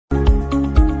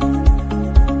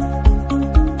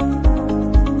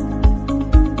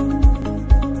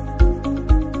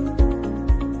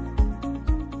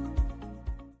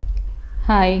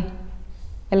Hi,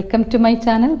 welcome to my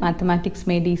channel Mathematics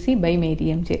Made Easy by Mary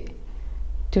MJ.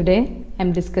 Today I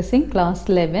am discussing class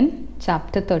 11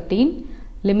 chapter 13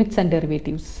 limits and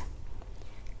derivatives.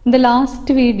 In the last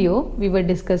video we were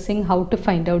discussing how to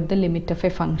find out the limit of a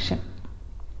function.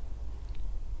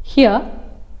 Here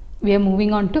we are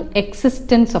moving on to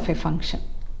existence of a function.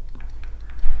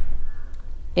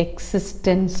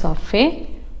 Existence of a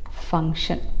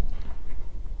function.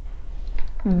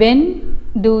 When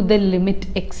do the limit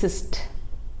exist?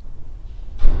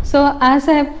 So as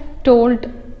I have told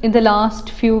in the last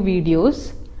few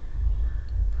videos,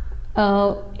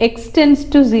 x tends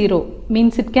to 0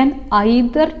 means it can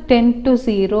either tend to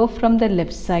 0 from the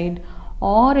left side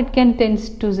or it can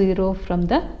tend to 0 from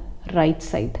the right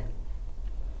side.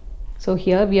 So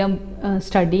here we are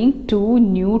studying two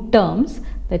new terms,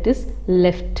 that is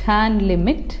left hand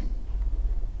limit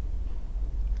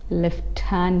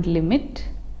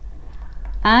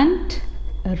and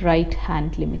right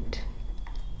hand limit.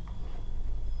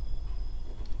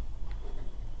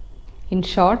 In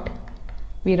short,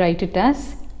 we write it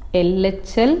as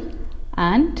LHL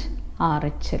and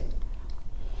RHL.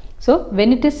 So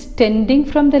when it is tending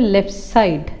from the left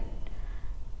side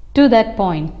to that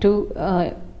point,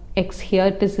 to x here,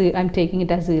 it is, I am taking it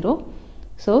as 0.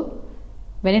 So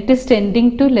when it is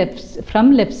tending to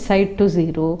from left side to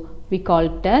 0, we call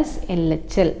it as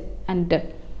LHL, and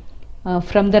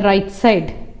from the right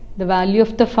side, the value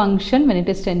of the function when it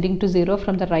is tending to 0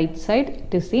 from the right side,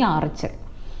 it is the RHL.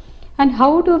 And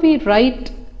how do we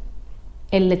write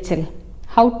LHL?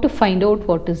 How to find out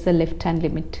what is the left hand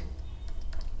limit?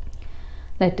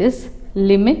 That is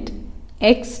limit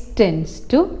x tends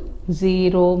to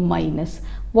 0 minus.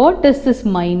 What does this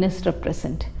minus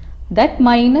represent? That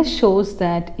minus shows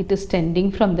that it is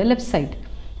tending from the left side,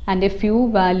 and a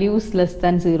few values less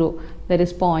than 0, there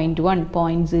is 0.1,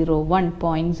 0.01,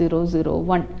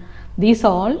 0.001. These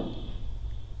all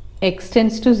x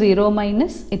tends to 0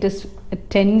 minus, it is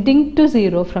tending to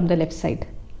 0 from the left side.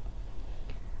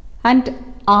 And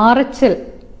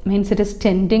RHL means it is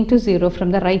tending to 0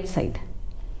 from the right side.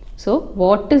 So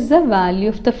what is the value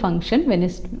of the function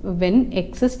when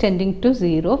x is tending to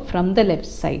 0 from the left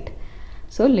side?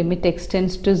 So limit x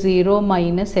tends to 0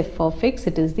 minus f of x,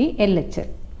 it is the LHL.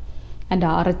 And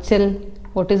RHL,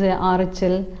 what is the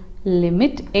RHL?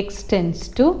 Limit x tends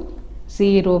to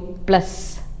 0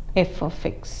 plus f of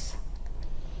x.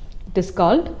 It is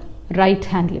called right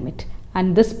hand limit,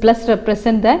 and this plus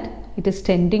represent that it is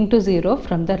tending to 0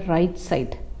 from the right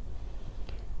side.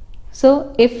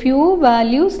 So a few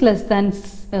values less than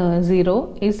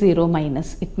 0 is 0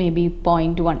 minus. It may be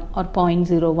 0.1 or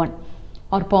 0.01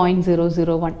 or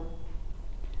 0.001.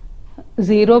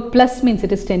 0 plus means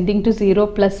it is tending to 0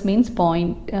 plus means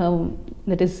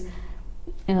that is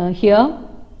here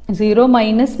 0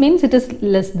 minus means it is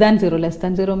less than 0. Less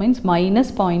than 0 means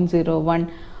minus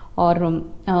 0.01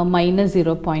 or minus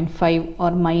 0.5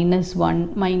 or minus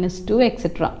 1, minus 2,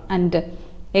 etc. And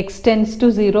x tends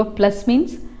to 0 plus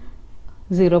means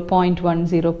 0.1,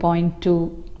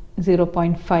 0.2,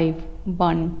 0.5,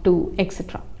 1, 2,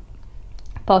 etc.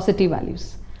 Positive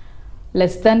values.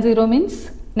 Less than 0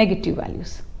 means negative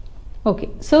values. Okay,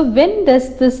 so when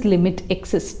does this limit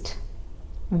exist?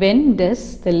 When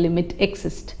does the limit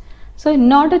exist? So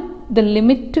in order the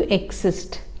limit to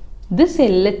exist, this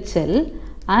LHL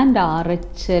and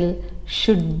RHL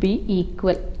should be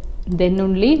equal. Then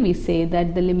only we say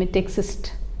that the limit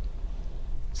exists.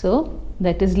 So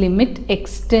that is limit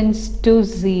x tends to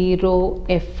 0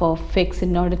 f of x.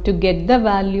 In order to get the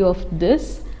value of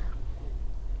this,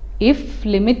 if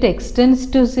limit x tends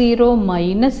to 0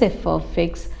 minus f of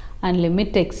x and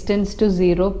limit x tends to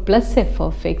 0 plus f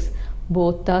of x,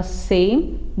 both are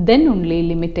same, then only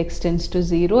limit x tends to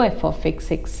 0 f of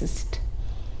x exists.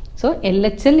 So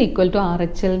LHL equal to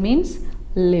RHL means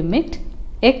limit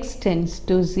x tends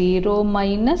to 0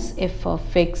 minus f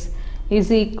of x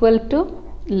is equal to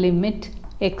limit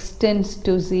x tends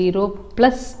to 0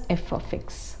 plus f of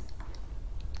x.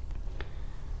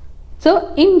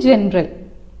 So in general,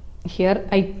 here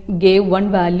I gave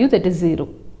one value, that is 0.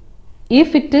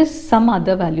 If it is some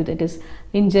other value, that is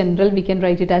in general we can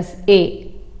write it as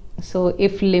a. So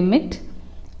if limit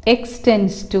x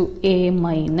tends to a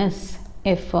minus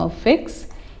f of x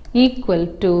equal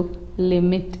to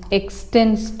limit x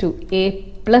tends to a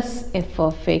plus f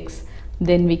of x,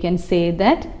 then we can say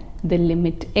that the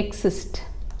limit exists.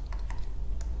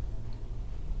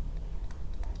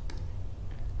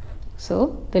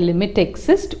 So the limit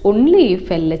exists only if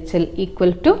LHL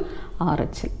equal to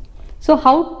RHL. So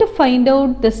how to find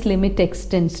out this limit x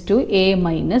tends to a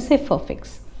minus f of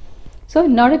x? So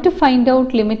in order to find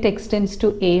out limit x tends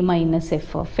to a minus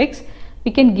f of x,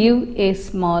 we can give a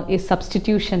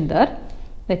substitution there,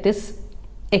 that is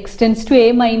x tends to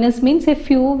a minus means a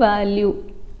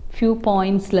few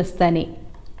points less than a.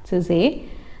 So say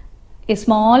a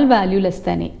small value less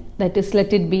than a, that is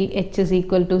let it be h is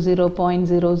equal to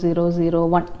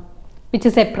 0.0001, which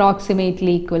is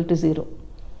approximately equal to 0.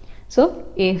 So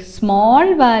a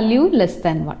small value less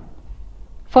than 1.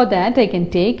 For that I can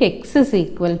take x is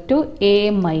equal to a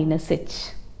minus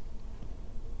h.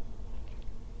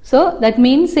 So that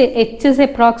means h is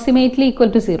approximately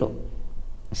equal to 0.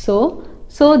 So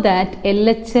that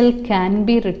LHL can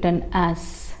be written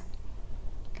as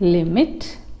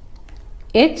limit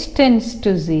h tends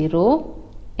to 0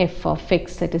 f of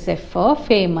x, that is f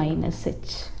of a minus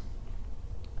h.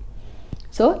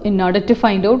 So in order to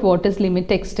find out what is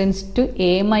limit x tends to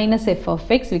a minus f of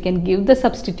x, we can give the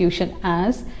substitution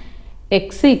as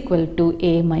x equal to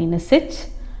a minus h,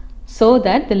 so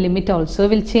that the limit also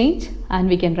will change, and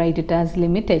we can write it as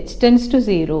limit h tends to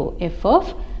 0 f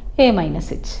of a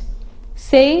minus h.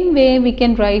 Same way we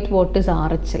can write what is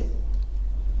RHL.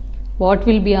 What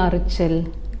will be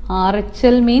RHL?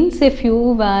 RHL means a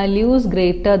few values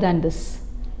greater than this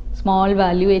small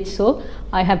value h. So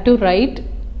I have to write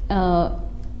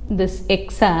this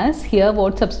x as, here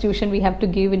what substitution we have to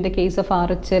give in the case of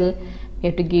RHL? We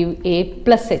have to give a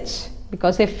plus h,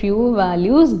 because a few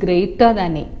values greater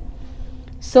than a.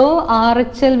 So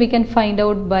RHL we can find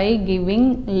out by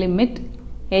giving limit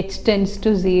h tends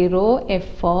to 0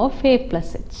 f of a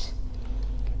plus h.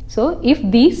 So if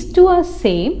these two are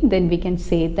same, then we can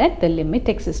say that the limit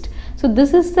exists. So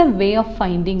this is the way of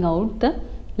finding out the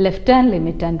left hand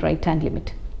limit and right hand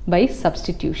limit by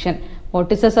substitution.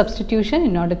 What is the substitution?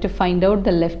 In order to find out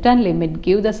the left hand limit,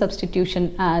 give the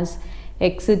substitution as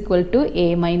x equal to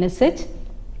a minus h.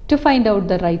 To find out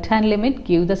the right hand limit,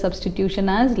 give the substitution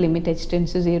as limit h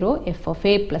tends to 0 f of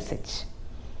a plus h.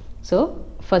 So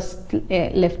first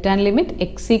left hand limit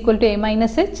x equal to a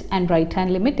minus h, and right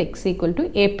hand limit x equal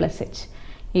to a plus h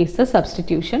is the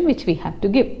substitution which we have to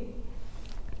give.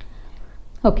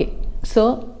 Okay,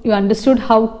 so you understood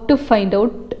how to find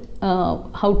out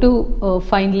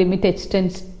find limit x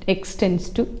tends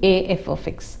to a f of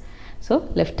x. So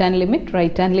left hand limit,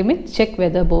 right hand limit, check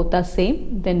whether both are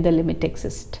same, then the limit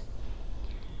exists.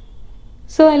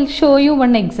 So I'll show you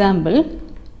one example.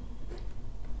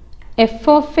 F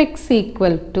of x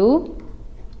equal to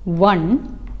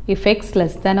 1 if x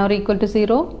less than or equal to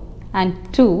 0,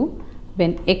 and 2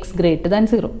 when x greater than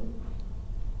 0.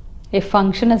 A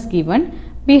function is given,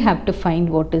 we have to find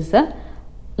what is the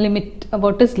limit,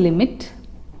 what is limit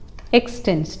x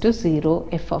tends to 0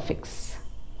 f of x.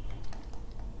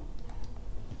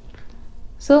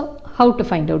 So how to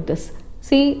find out this?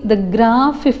 See the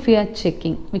graph, if we are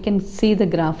checking, we can see the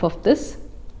graph of this.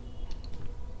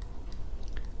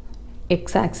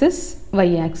 X axis,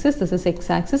 y axis, this is x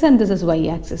axis and this is y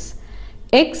axis.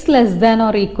 X less than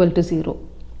or equal to 0.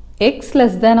 X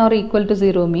less than or equal to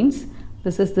 0 means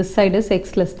this side is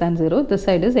x less than 0, this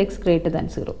side is x greater than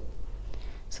 0.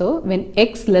 So when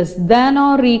x less than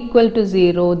or equal to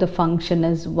 0, the function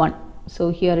is 1.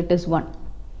 So here it is 1.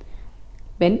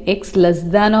 When x less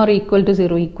than or equal to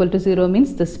 0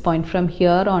 means this point from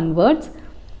here onwards,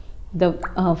 the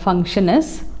function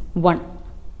is 1.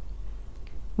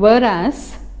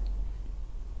 Whereas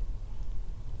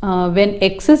when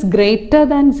x is greater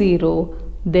than 0,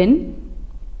 then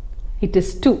it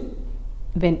is 2.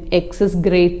 When x is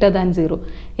greater than 0,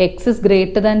 x is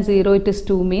greater than 0, it is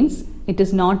 2 means it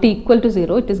is not equal to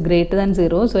 0, it is greater than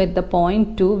 0. So at the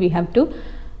point 2, we have to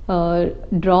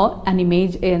draw an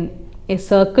image in a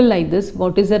circle like this.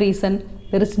 What is the reason?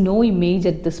 There is no image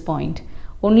at this point.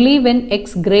 Only when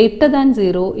x greater than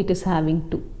 0, it is having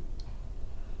 2.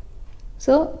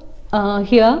 So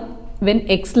here when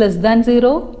x less than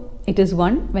 0, it is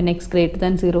 1. When x greater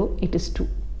than 0, it is 2.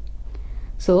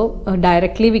 So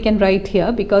directly we can write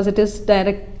here, because it is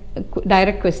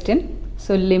direct question.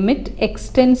 So limit x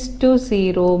tends to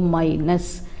 0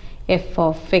 minus f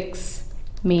of x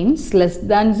means less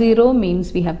than 0,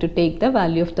 means we have to take the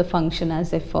value of the function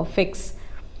as f of x.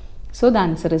 So the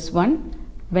answer is 1.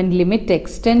 When limit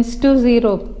x tends to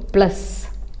 0 plus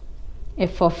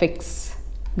f of x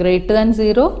greater than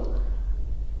 0,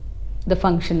 the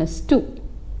function is 2.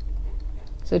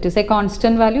 So it is a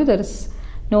constant value. There is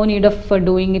no need of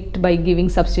doing it by giving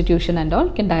substitution and all.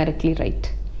 You can directly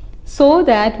write. So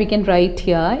that we can write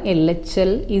here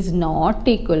LHL is not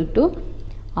equal to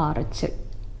RHL.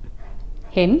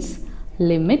 Hence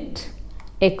limit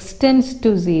x tends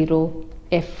to 0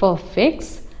 f of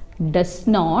x does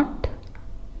not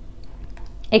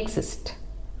exist.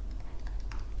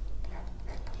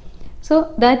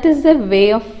 So that is the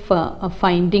way of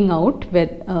finding out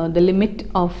the limit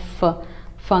of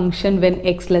function when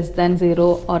x less than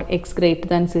 0 or x greater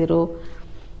than 0.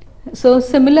 So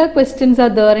similar questions are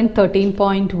there in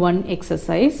 13.1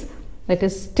 exercise. That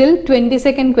is still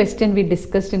 22nd question we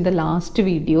discussed in the last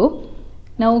video.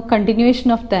 Now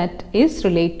continuation of that is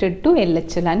related to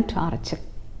LHL and RHL.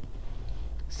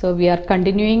 So we are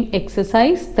continuing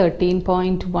exercise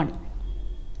 13.1.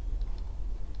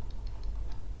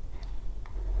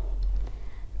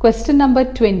 Question number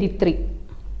 23.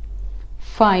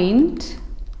 Find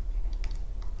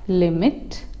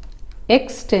limit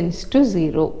x tends to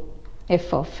 0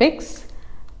 f of x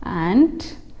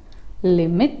and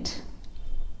limit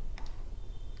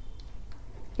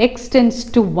x tends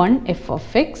to 1 f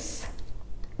of x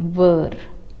where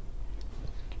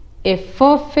f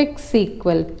of x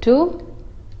equal to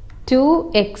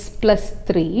 2x plus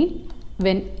 3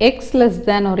 when x less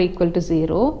than or equal to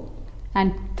 0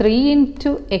 and 3 into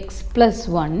x plus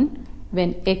 1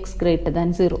 when x greater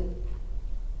than 0.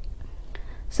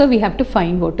 So we have to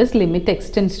find what is limit x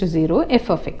tends to 0 f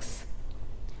of x.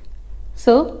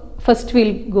 So first we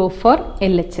will go for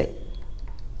LHL,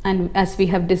 and as we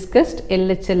have discussed,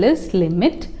 LHL is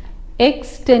limit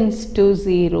x tends to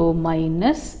 0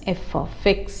 minus f of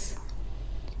x,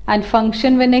 and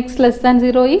function when x less than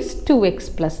 0 is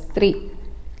 2x plus 3.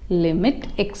 Limit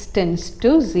x tends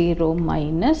to 0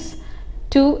 minus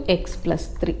 2x plus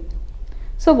 3.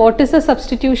 So what is the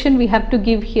substitution we have to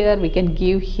give here? We can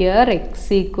give here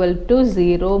x equal to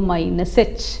 0 minus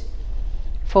h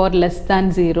for less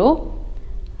than 0,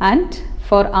 and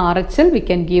for RHL we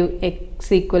can give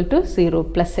x equal to 0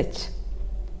 plus h.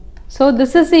 So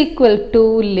this is equal to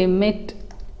limit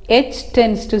h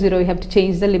tends to 0. We have to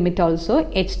change the limit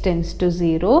also. H tends to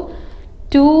 0.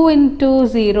 2 into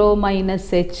 0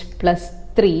 minus h plus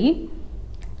 3,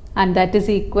 and that is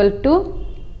equal to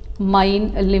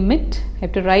limit. I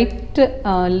have to write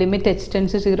limit h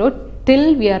tends to 0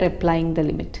 till we are applying the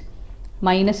limit,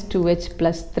 minus 2h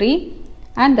plus 3,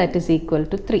 and that is equal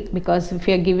to 3, because if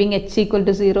we are giving h equal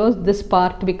to 0, this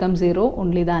part becomes 0,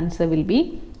 only the answer will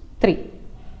be 3.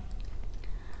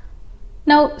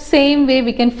 Now same way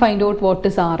we can find out what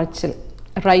is RHL,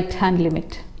 right hand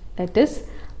limit, that is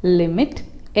limit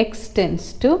x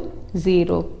tends to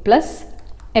 0 plus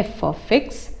f of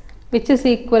x, which is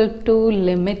equal to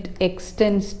limit x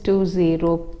tends to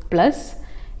 0 plus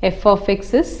f of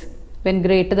x is when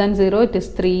greater than 0 it is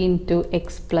 3 into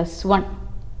x plus 1.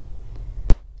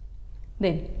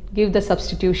 Then give the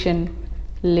substitution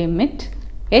limit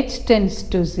h tends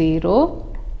to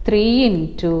 0 3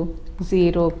 into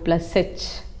 0 plus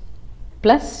h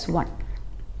plus 1,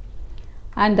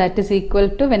 and that is equal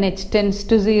to when h tends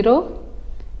to 0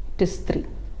 it is 3.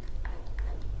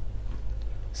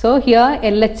 So here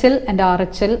LHL and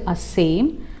RHL are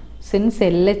same. Since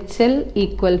LHL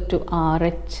equal to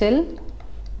RHL,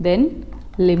 then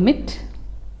limit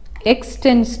x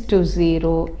tends to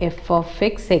 0 f of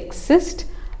x exists,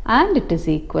 and it is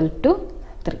equal to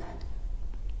 3.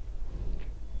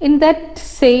 In that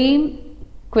same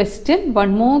question,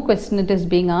 one more question it is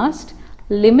being asked,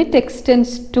 limit x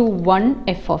tends to 1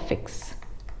 f of x.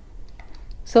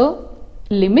 So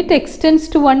limit x tends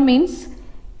to 1 means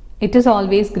it is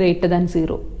always greater than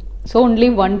 0. So only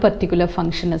one particular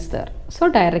function is there. So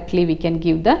directly we can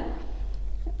give the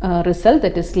result,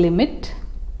 that is limit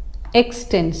x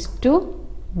tends to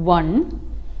 1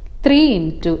 3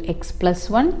 into x plus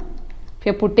 1. If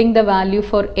you are putting the value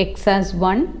for x as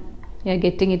 1, you are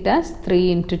getting it as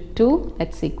 3 into 2,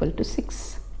 that's equal to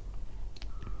 6.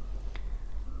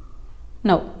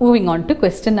 Now moving on to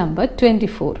question number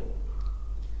 24.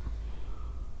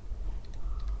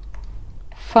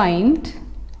 Find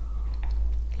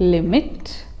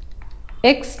limit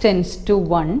x tends to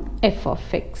 1 f of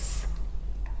x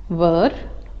where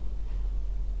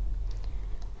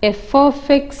f of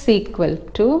x equal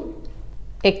to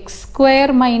x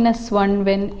square minus 1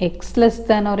 when x less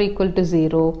than or equal to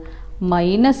 0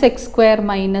 minus x square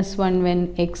minus 1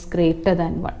 when x greater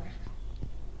than 1.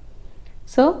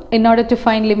 So in order to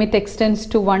find limit x tends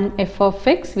to 1 f of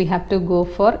x, we have to go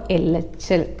for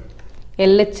LHL.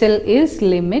 LHL is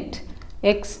limit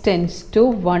x tends to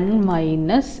 1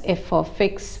 minus f of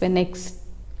x when x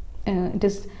it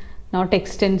is not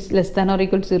x tends less than or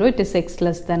equal to 0, it is x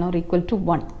less than or equal to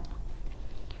 1.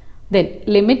 Then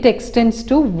limit x tends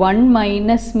to 1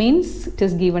 minus means it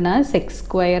is given as x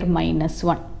square minus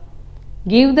 1.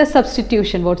 Give the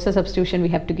substitution. What's the substitution we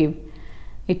have to give?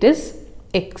 It is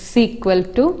x equal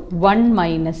to 1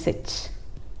 minus h.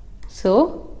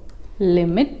 So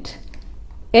limit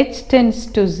h tends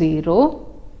to 0,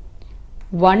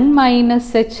 1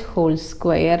 minus h whole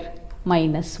square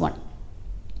minus 1.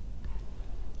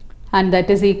 And that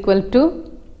is equal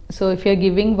to, so if you are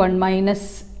giving 1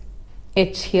 minus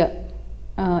h here,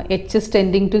 h is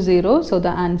tending to 0, so the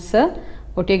answer,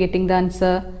 what you are getting the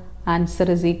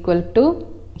answer is equal to,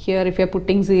 here if you are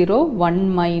putting 0, 1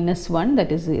 minus 1,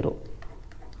 that is 0.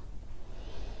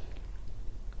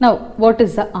 Now what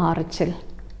is the RHL?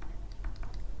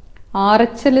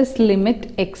 RHL is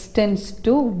limit x tends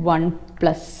to 1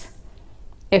 plus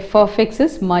f of x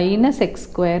is minus x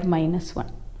square minus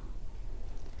 1,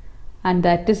 and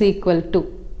that is equal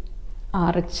to,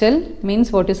 RHL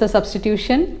means what is the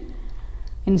substitution?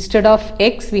 Instead of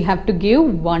x we have to give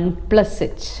 1 plus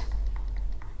h.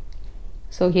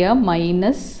 So here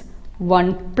minus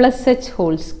 1 plus h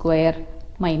whole square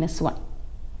minus 1.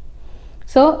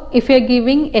 So if we are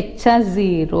giving h as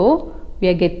 0, we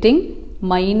are getting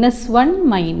minus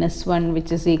 1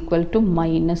 which is equal to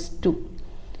minus 2.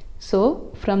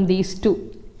 So from these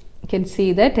two you can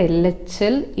see that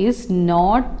LHL is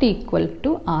not equal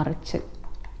to RHL.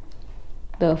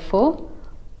 Therefore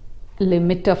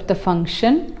limit of the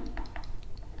function,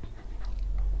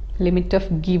 limit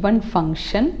of given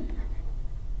function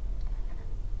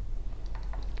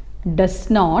does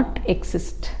not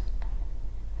exist.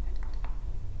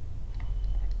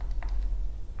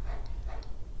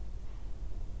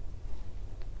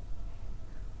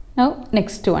 Now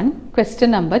next one,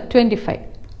 question number 25.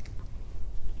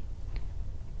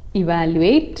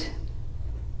 Evaluate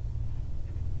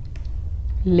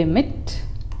limit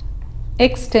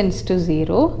x tends to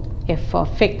 0 f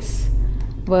of x,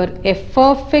 where f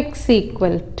of x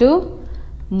equal to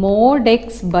mod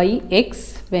x by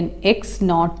x when x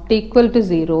not equal to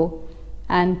 0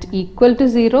 and equal to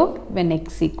 0 when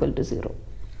x equal to 0.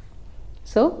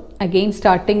 So again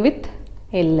starting with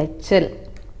LHL.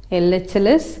 LHL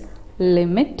is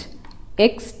limit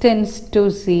x tends to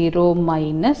 0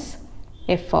 minus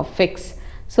f of x.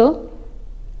 So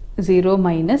 0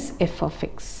 minus f of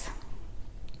x.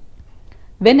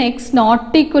 When x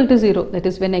not equal to 0, that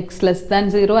is when x less than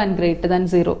 0 and greater than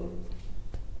 0.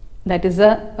 That is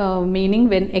the meaning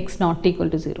when x not equal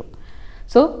to 0.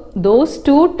 So those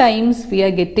two times we are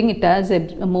getting it as a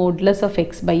modulus of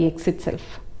x by x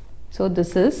itself. So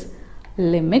this is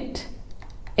limit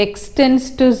x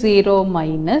tends to 0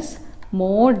 minus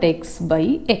mod x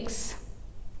by x.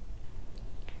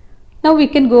 Now we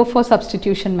can go for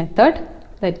substitution method,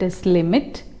 that is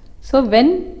limit. So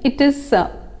when it is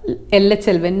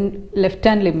LHL, when left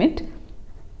hand limit,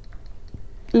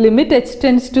 limit h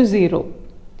tends to 0.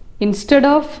 Instead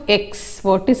of x,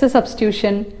 what is the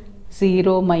substitution?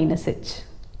 0 minus h.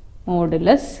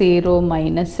 Modulus 0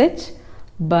 minus h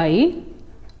by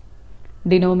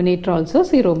denominator also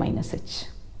 0 minus h.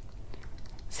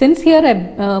 Since here a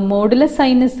modulus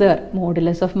sign is there,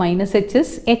 modulus of minus h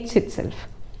is h itself.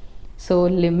 So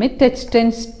limit h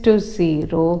tends to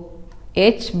 0,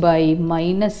 h by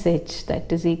minus h,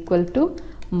 that is equal to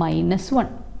minus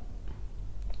 1.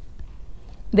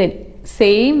 Then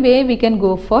same way we can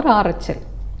go for RHL,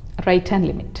 right hand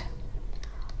limit.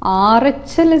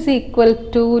 RHL is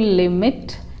equal to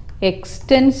limit x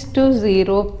tends to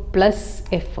 0 plus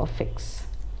f of x,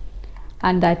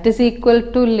 and that is equal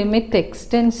to limit x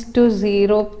tends to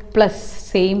 0 plus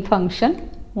same function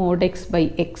mod x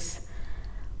by x.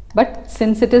 But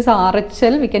since it is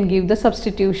RHL, we can give the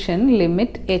substitution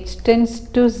limit h tends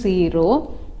to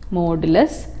 0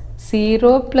 modulus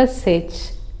 0 plus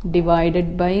h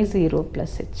divided by 0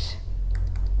 plus h.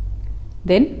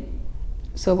 Then,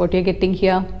 so what you are getting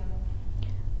here?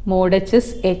 Mod h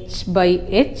is h by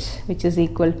h, which is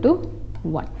equal to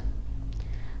 1.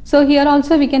 So here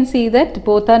also we can see that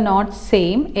both are not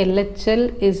same.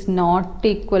 LHL is not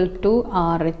equal to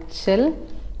RHL.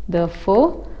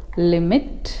 Therefore,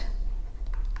 limit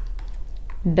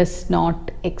does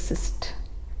not exist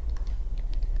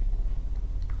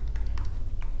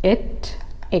at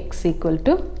x equal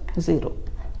to 0.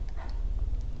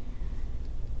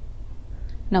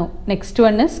 Now next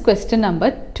one is question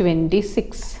number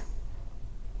 26.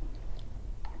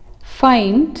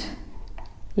 Find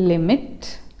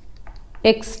limit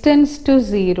x tends to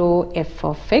 0 f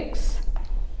of x,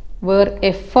 where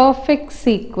f of x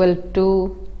equal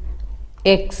to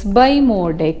x by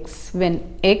mod x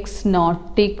when x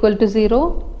not equal to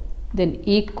 0, then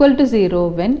equal to 0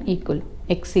 when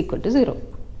x equal to 0.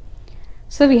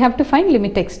 So we have to find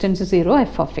limit x tends to 0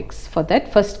 f of x. For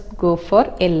that, first go for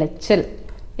LHL.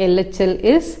 LHL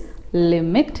is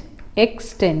limit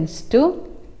x tends to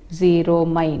 0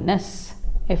 minus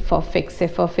f of x.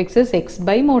 F of x is x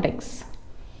by mod x.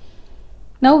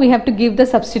 Now we have to give the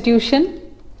substitution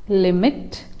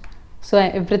limit. So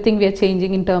everything we are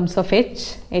changing in terms of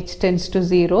h. H tends to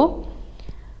 0.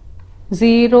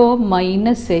 0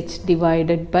 minus h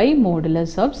divided by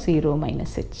modulus of 0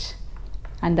 minus h,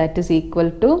 and that is equal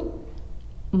to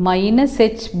minus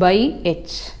h by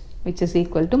h, which is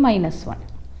equal to minus 1.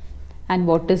 And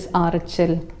what is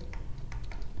RHL?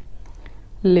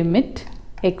 Limit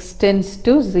x tends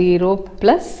to 0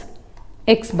 plus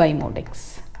x by mod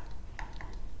x,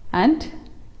 and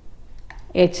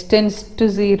h tends to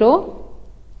 0,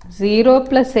 0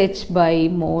 plus h by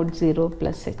mod 0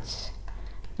 plus h,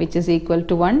 which is equal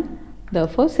to 1.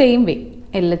 Therefore, same way,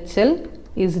 LHL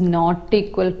is not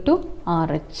equal to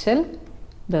RHL.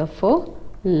 Therefore,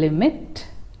 limit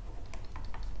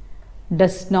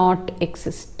does not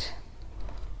exist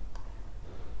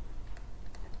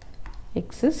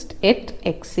at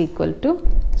x equal to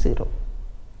 0.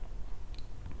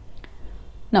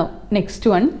 Now, next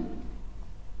one,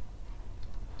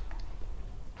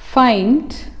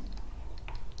 find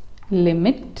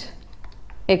limit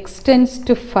x tends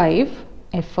to 5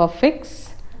 f of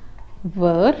x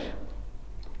where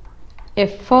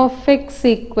f of x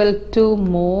equal to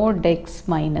mod x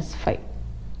minus 5.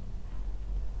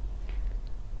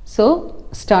 So,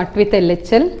 start with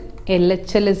LHL.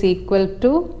 LHL is equal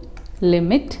to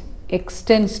limit x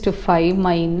tends to 5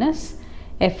 minus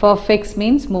f of x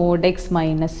means mod x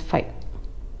minus 5.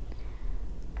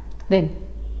 Then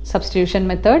substitution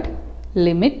method,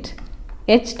 limit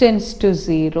h tends to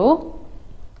 0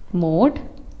 mod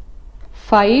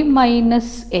 5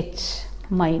 minus h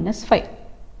minus 5,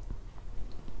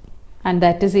 and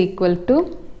that is equal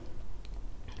to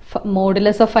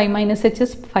modulus of 5 minus h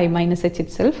is 5 minus h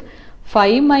itself.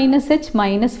 5 minus h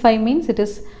minus 5 means it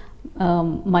is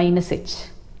minus h.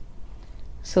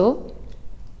 So,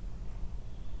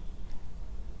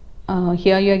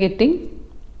 here you are getting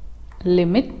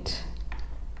limit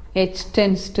h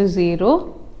tends to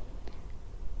 0.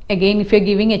 Again, if you are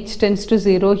giving h tends to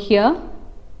 0 here,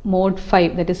 mod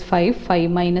 5, that is 5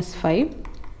 minus 5,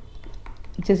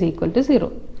 which is equal to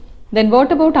 0. Then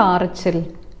what about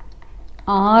RHL?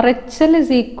 RHL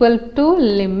is equal to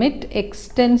limit x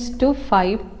tends to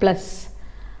 5 plus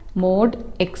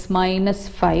mod x minus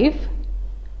 5,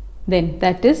 then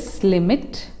that is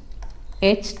limit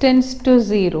h tends to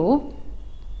 0,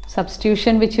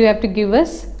 substitution which you have to give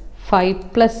us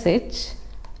 5 plus h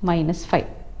minus 5,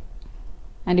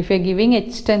 and if you are giving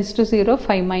h tends to 0,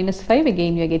 5 minus 5,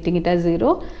 again you are getting it as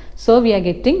 0. So, we are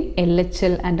getting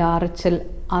LHL and RHL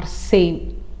are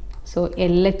same. So,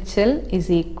 LHL is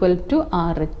equal to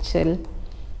RHL.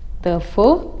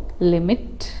 Therefore,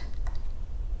 limit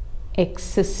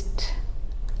exist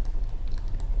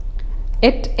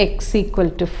at x equal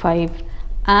to 5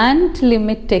 and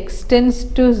limit x tends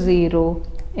to 0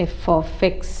 f of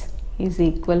x is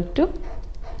equal to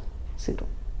 0.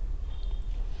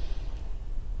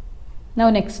 Now,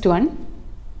 next one,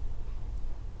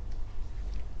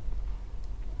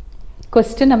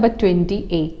 question number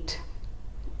 28.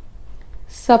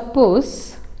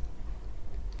 Suppose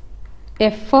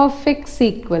f of x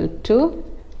equal to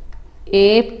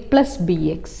a plus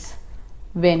bx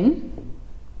when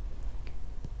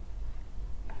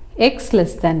x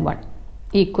less than 1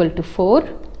 equal to 4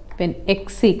 when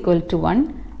x equal to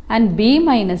 1 and b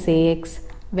minus ax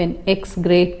when x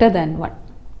greater than 1,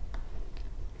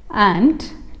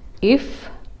 and if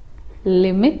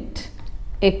limit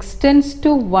x tends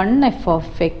to 1 f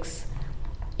of x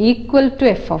equal to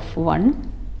f of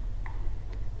 1,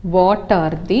 what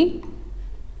are the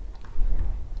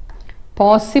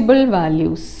possible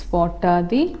values? What are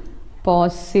the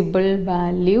possible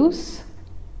values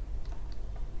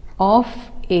of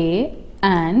a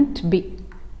and b?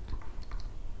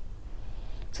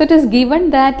 So, it is given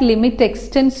that limit x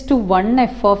tends to 1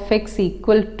 f of x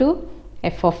equal to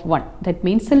f of 1. That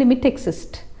means the limit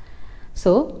exists.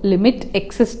 So, limit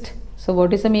exists. So,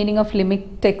 what is the meaning of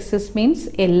limit exists? Means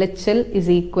LHL is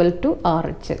equal to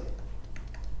RHL.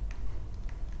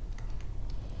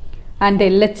 And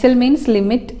LHL means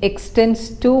limit x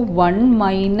tends to 1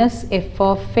 minus f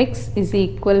of x is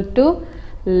equal to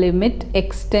limit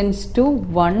x tends to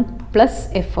 1 plus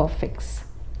f of x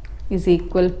is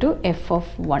equal to f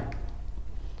of 1.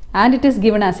 And it is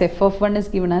given as f of 1 is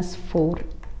given as 4.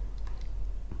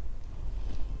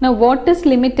 Now, what is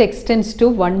limit x tends to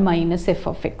 1 minus f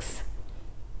of x?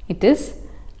 It is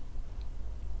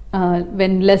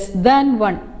when less than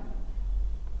 1.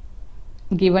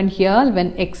 Given here,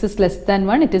 when x is less than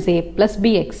 1, it is a plus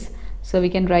bx. So, we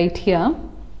can write here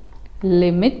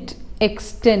limit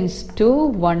x tends to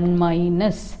 1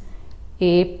 minus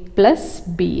a plus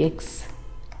bx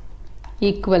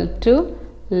equal to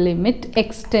limit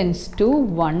x tends to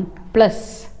 1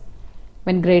 plus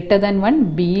when greater than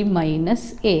 1 b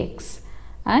minus ax.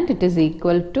 and it is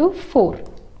equal to 4.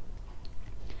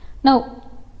 Now,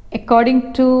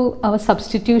 according to our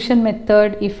substitution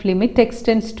method, if limit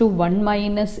extends to 1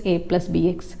 minus a plus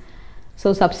bx,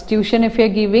 so substitution, if you are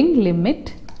giving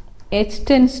limit h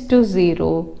tends to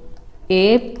 0,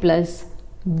 a plus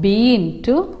b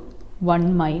into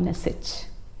 1 minus h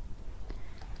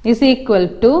is equal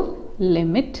to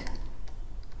limit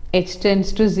h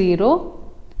tends to 0.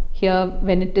 Here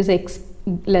when it is x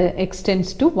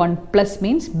tends to 1 plus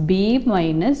means b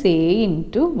minus a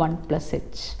into 1 plus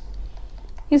h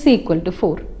is equal to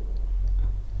 4.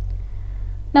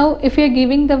 Now if you are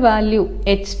giving the value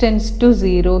h tends to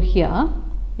 0 here,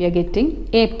 we are getting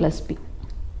a plus b.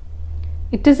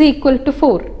 It is equal to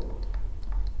 4.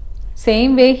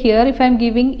 Same way here, if I am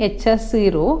giving h as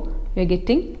 0, we are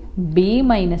getting b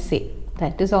minus a.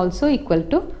 That is also equal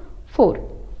to 4.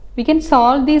 We can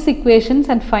solve these equations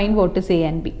and find what is a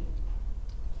and b.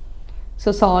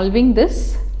 So solving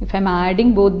this, if I am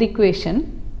adding both the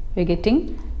equation, we are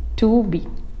getting 2b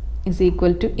is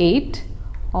equal to 8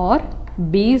 or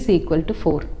b is equal to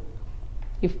 4.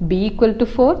 If b equal to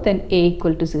 4, then a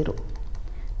equal to 0.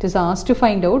 It is asked to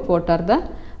find out what are the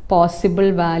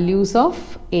possible values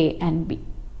of a and b.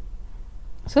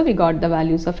 So we got the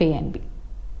values of a and b.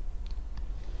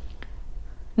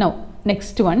 Now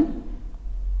next one,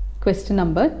 question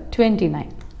number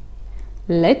 29.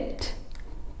 Let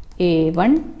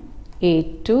a1,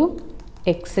 a2,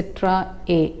 etc.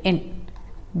 an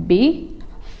be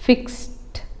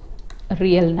fixed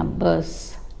real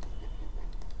numbers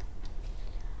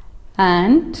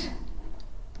and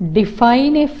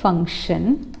define a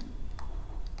function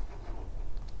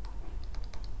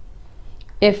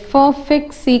f of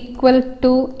x equal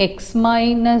to x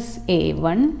minus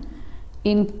a1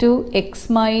 into x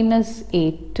minus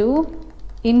a2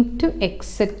 into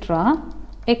etc.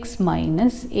 x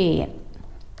minus an.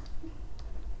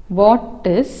 What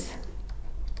is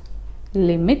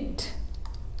limit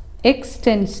x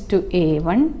tends to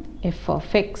a1 f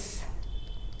of x?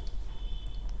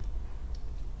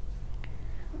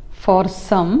 For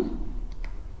some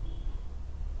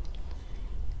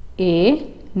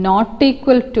a not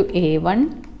equal to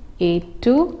a1,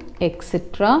 a2,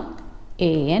 etc.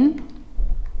 an,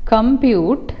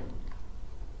 compute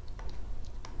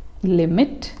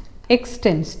limit x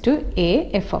tends to a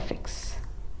f of x.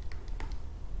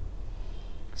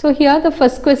 So here the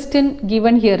first question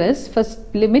given here is first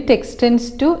limit x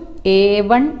tends to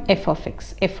a1 f of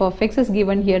x. F of x is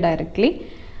given here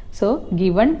directly. So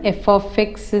given f of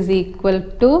x is equal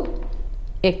to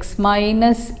x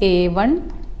minus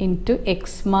a1 into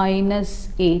x minus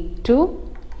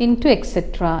a2 into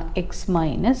etc. x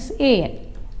minus an.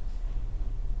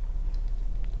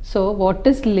 So what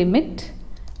is limit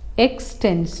x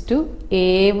tends to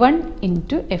a1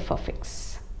 into f of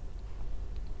x?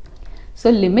 So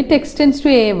limit x tends to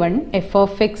a1 f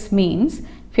of x means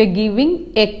if you are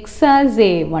giving x as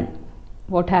a1,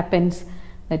 what happens?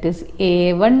 That is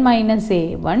a1 minus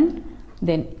a1,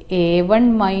 then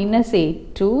a1 minus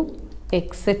a2,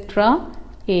 etc.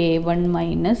 a1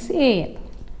 minus an.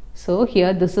 So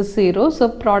here this is 0. So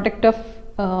product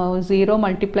of 0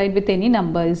 multiplied with any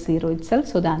number is 0 itself.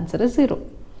 So the answer is 0.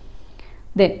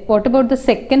 Then what about the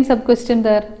second sub question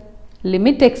there?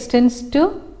 Limit x tends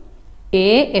to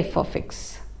a f of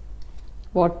x.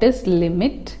 What is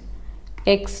limit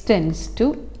x tends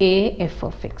to a f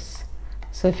of x?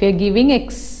 So if you are giving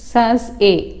x as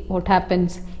a, what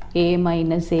happens? A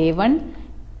minus a1,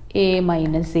 a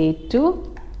minus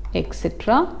a2,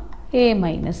 etc. a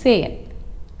minus an.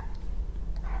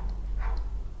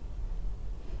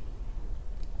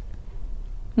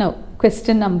 Now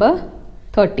question number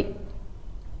 30.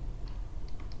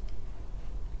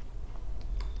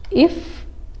 If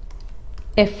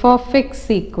f of x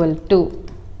equal to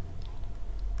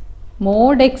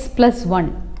mod x plus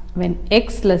 1 when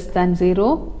x less than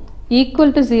 0,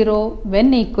 equal to 0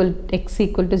 when x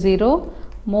equal to 0,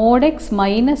 mod x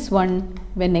minus 1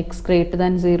 when x greater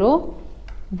than 0,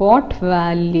 what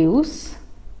values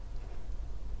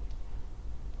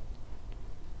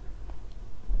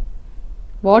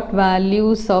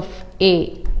of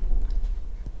a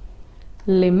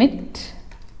limit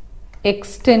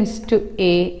x tends to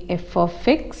a f of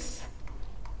x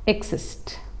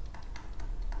exist?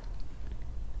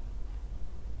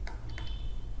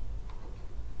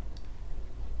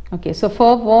 Okay, so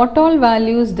for what all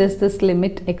values does this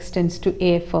limit x tends to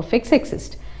a f of x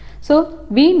exist? So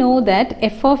we know that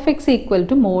f of x equal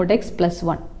to mod x plus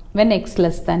 1 when x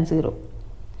less than 0.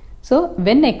 So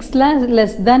when x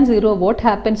less than 0, what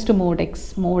happens to mod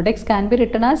x? Mod x can be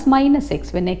written as minus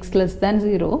x when x less than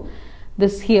 0.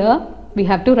 This here we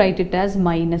have to write it as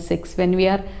minus x. When we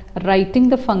are writing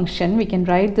the function, we can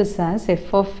write this as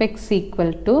f of x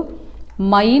equal to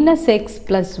minus x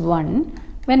plus 1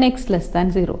 when x less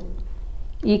than 0.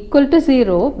 Equal to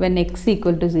 0 when x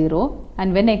equal to 0,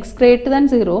 and when x greater than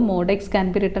 0, mod x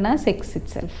can be written as x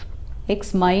itself.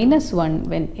 X minus 1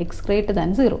 when x greater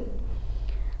than 0.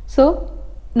 So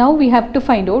now we have to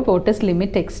find out what is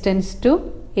limit x tends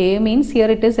to, a means here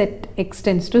it is at x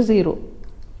tends to 0.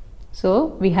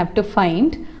 So we have to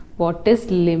find what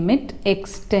is limit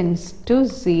x tends to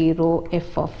 0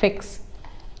 f of x.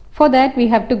 For that we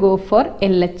have to go for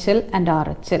LHL and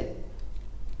RHL.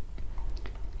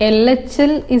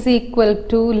 LHL is equal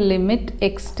to limit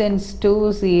x tends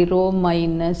to 0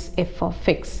 minus f of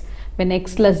x. When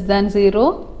x less than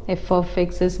 0, f of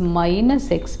x is minus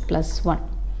x plus 1.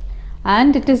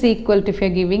 And it is equal to, if you are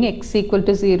giving x equal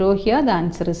to 0 here, the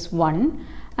answer is 1.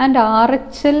 And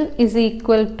RHL is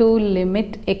equal to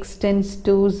limit x tends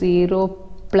to 0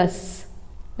 plus,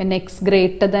 when x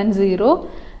greater than 0,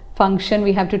 function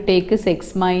we have to take is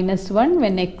x minus 1.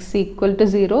 When x equal to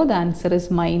 0, the answer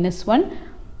is minus 1.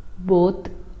 Both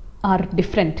are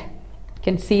different. You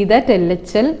can see that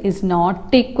LHL is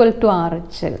not equal to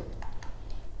RHL.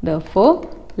 Therefore,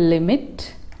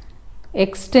 limit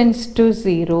x tends to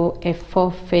 0 f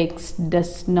of x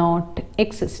does not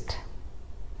exist.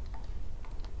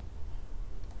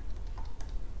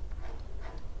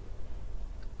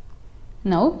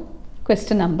 Now,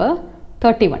 question number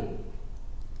 31.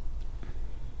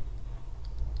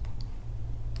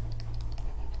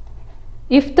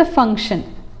 If the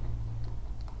function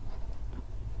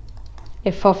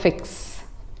f of x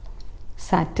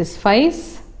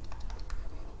satisfies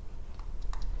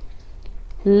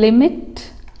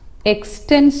limit x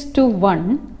tends to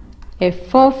 1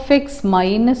 f of x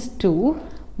minus 2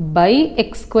 by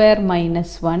x square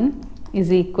minus 1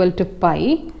 is equal to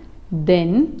pi,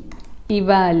 then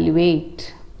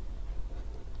evaluate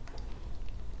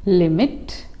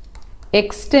limit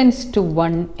x tends to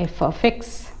 1 f of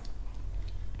x.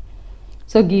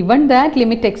 So given that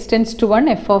limit x tends to 1,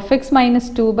 f of x minus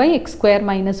 2 by x square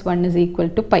minus 1 is equal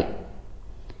to pi.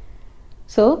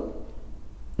 So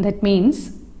that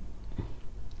means,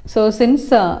 so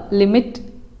since limit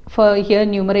for here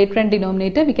numerator and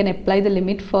denominator, we can apply the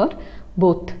limit for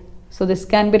both. So this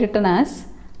can be written as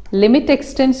limit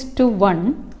x tends to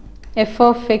 1 f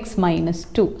of x minus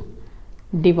 2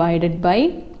 divided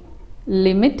by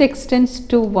limit x tends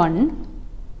to 1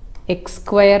 x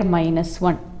square minus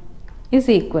 1 is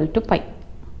equal to pi.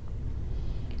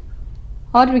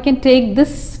 Or we can take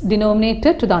this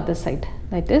denominator to the other side,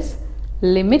 that is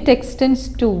limit x tends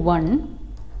to 1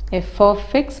 f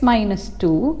of x minus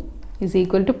 2 is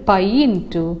equal to pi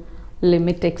into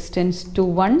limit x tends to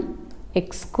 1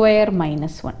 x square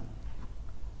minus 1.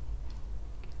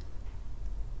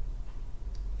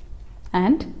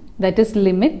 And that is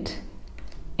limit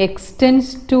x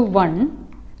tends to 1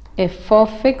 f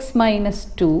of x minus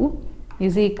 2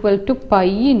 is equal to pi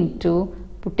into,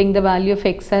 putting the value of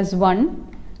x as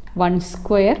 1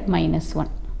 square minus 1.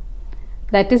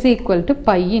 That is equal to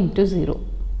pi into 0.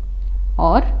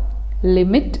 Or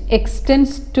limit x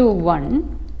tends to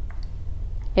 1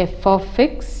 f of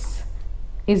x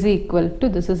is equal to,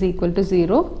 this is equal to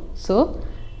 0. So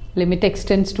limit x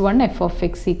tends to 1 f of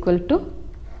x equal to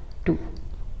 2.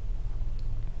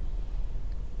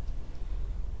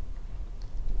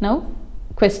 Now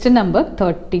question number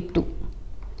 32.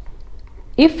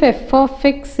 If f of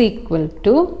x equal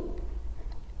to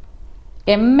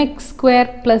mx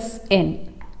square plus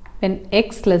n when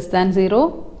x less than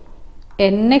 0,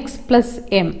 nx plus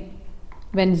m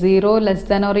when 0 less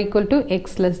than or equal to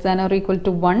x less than or equal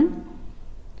to 1,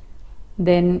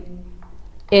 then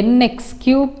nx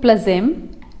cube plus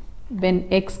m when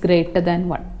x greater than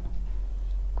 1.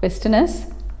 Question is,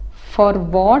 for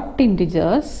what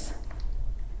integers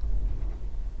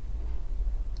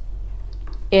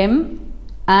m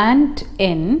and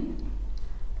n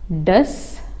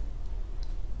does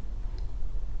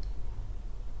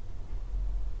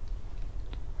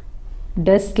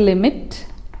limit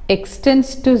x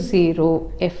tends to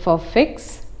 0 f of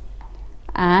x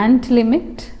and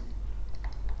limit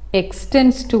x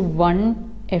tends to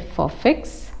 1 f of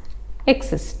x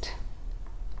exist?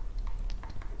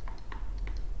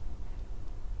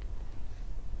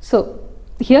 So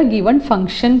here given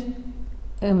function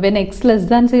when x less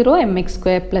than 0, mx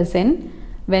square plus n,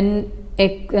 when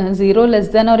 0 less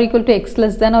than or equal to x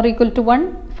less than or equal to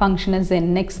 1, function is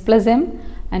nx plus m,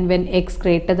 and when x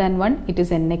greater than 1, it is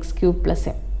nx cube plus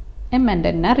m. M and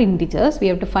n are integers. We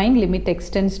have to find limit x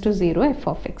tends to 0 f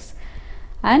of x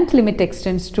and limit x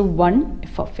tends to 1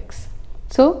 f of x.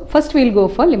 So first we will go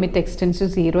for limit x tends to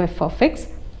 0 f of x.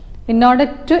 In order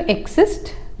to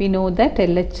exist, we know that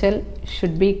LHL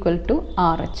should be equal to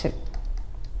RHL.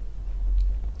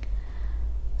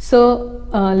 So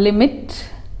limit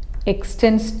x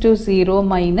tends to 0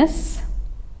 minus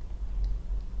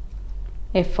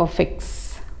f of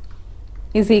x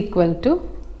is equal to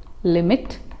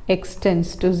limit x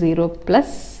tends to 0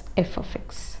 plus f of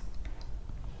x.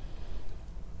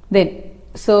 Then,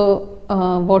 so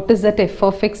what is that f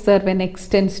of x there when x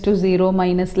tends to 0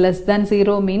 minus less than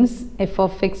 0 means f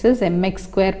of x is mx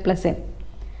square plus n.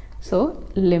 So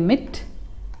limit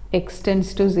x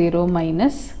tends to 0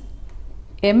 minus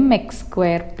mx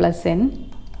square plus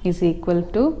n is equal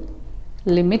to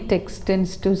limit x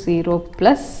tends to 0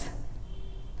 plus,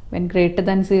 when greater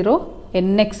than 0,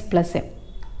 nx plus m.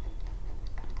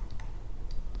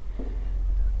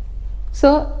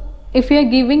 So if we are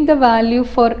giving the value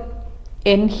for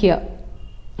n here,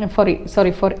 for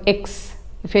x,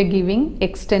 if we are giving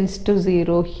x tends to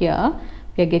 0 here,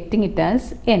 we are getting it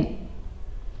as n.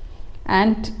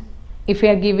 And if we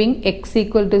are giving x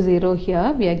equal to 0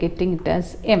 here, we are getting it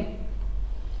as m.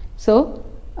 So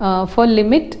for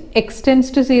limit x tends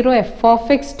to 0 f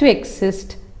of x to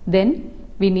exist, then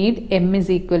we need n is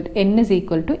equal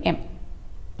to m.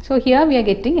 So here we are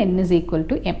getting n is equal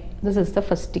to m. This is the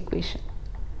first equation.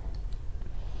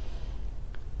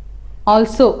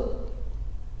 Also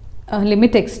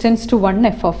limit x tends to 1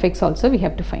 f of x also we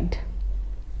have to find.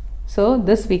 So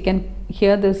this we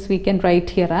can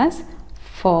write here as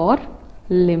for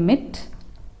limit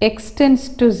x tends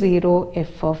to 0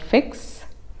 f of x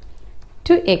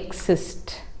to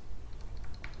exist,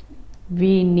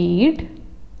 we need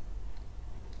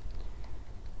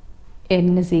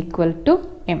n is equal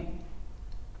to m.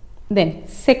 Then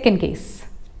second case,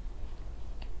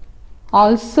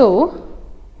 also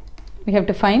we have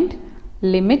to find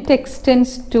limit x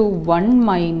tends to 1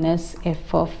 minus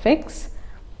f of x.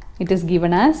 It is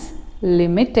given as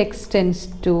limit x tends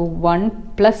to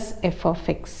 1 plus f of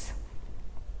x.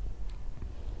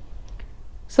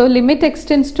 So limit x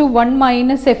tends to 1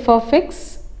 minus f of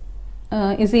x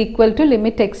is equal to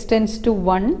limit x tends to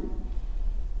 1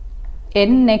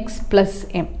 nx plus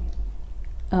m.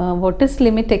 What is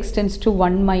limit x tends to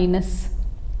 1 minus?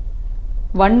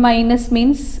 1 minus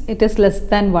means it is less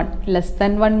than 1. Less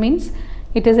than 1 means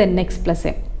it is nx plus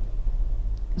m.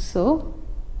 So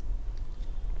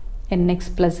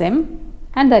nx plus m,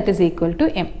 and that is equal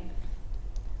to m.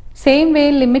 Same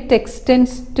way limit x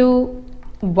tends to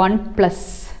 1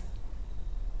 plus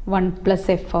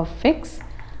f of x,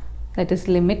 that is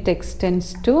limit x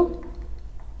tends to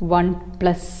 1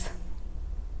 plus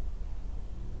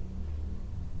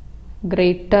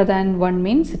greater than 1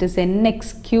 means it is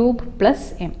nx cube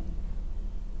plus m.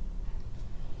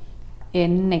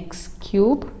 Nx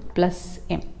cube plus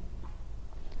m.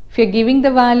 If you are giving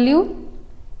the value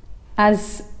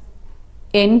as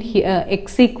n here,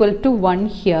 x equal to 1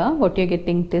 here, what you are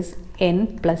getting it is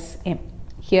n plus m.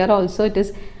 Here also it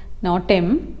is not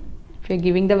m. If you are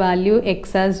giving the value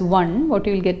x as 1, what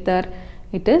you will get there?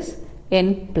 It is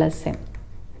n plus m.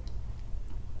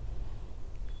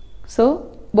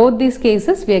 So both these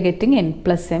cases we are getting n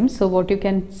plus m. So what you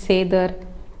can say there,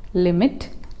 limit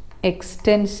x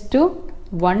tends to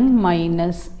 1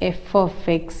 minus f of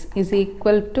x is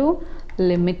equal to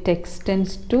limit x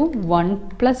tends to 1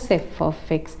 plus f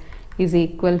of x is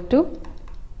equal to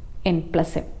n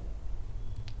plus m.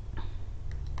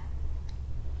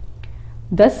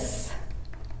 Thus,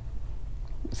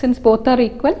 since both are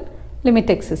equal, limit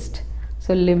exists.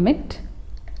 So limit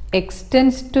x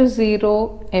tends to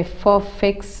 0 f of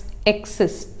x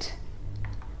exists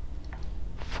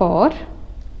for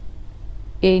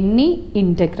any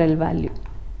integral value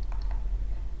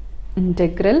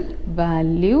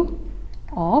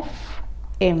of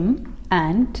m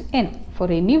and n. For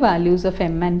any values of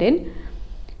m and n,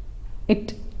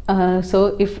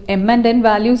 so if m and n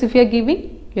values if you are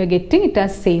giving, you are getting it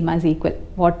as same as equal.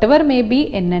 Whatever may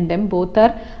be n and m, both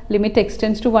are limit x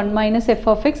tends to 1 minus f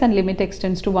of x and limit x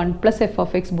tends to 1 plus f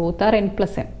of x, both are n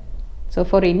plus m. So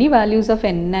for any values of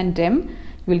n and m,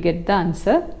 you will get the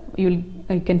answer. You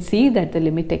can see that the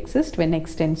limit exists when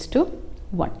x tends to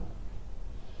 1.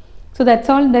 So that's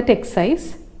all in that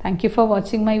exercise. Thank you for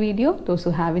watching my video. Those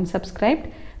who haven't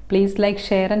subscribed, please like,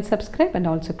 share and subscribe, and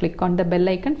also click on the bell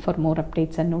icon for more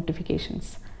updates and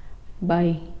notifications.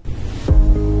 Bye.